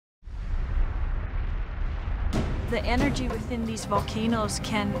The energy within these volcanoes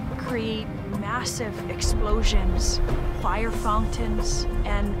can create massive explosions, fire fountains,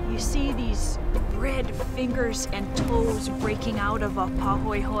 and you see these red fingers and toes breaking out of a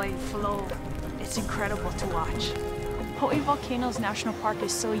pahoehoe flow. It's incredible to watch. Ho'i Volcanoes National Park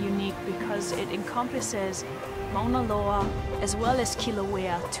is so unique because it encompasses Mauna Loa as well as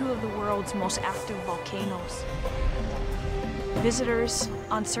Kilauea, two of the world's most active volcanoes. Visitors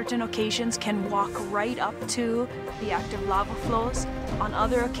on certain occasions can walk right up to the active lava flows. On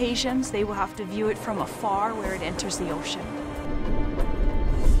other occasions, they will have to view it from afar where it enters the ocean.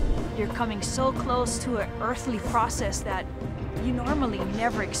 You're coming so close to an earthly process that you normally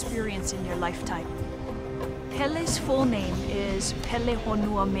never experience in your lifetime. Pele's full name is Pele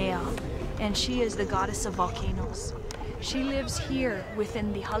Honua Mea, and she is the goddess of volcanoes. She lives here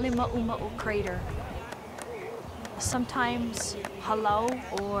within the Halema'uma'u crater. Sometimes halau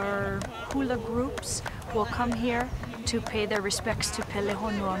or hula groups will come here to pay their respects to Pele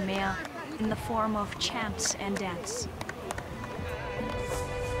Honua Mea in the form of chants and dance.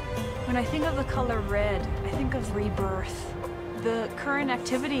 When I think of the color red, I think of rebirth. The current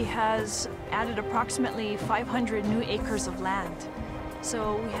activity has added approximately 500 new acres of land.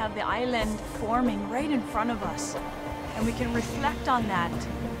 So we have the island forming right in front of us. And we can reflect on that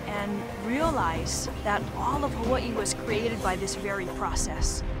and realize that all of Hawaii was created by this very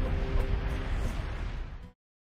process.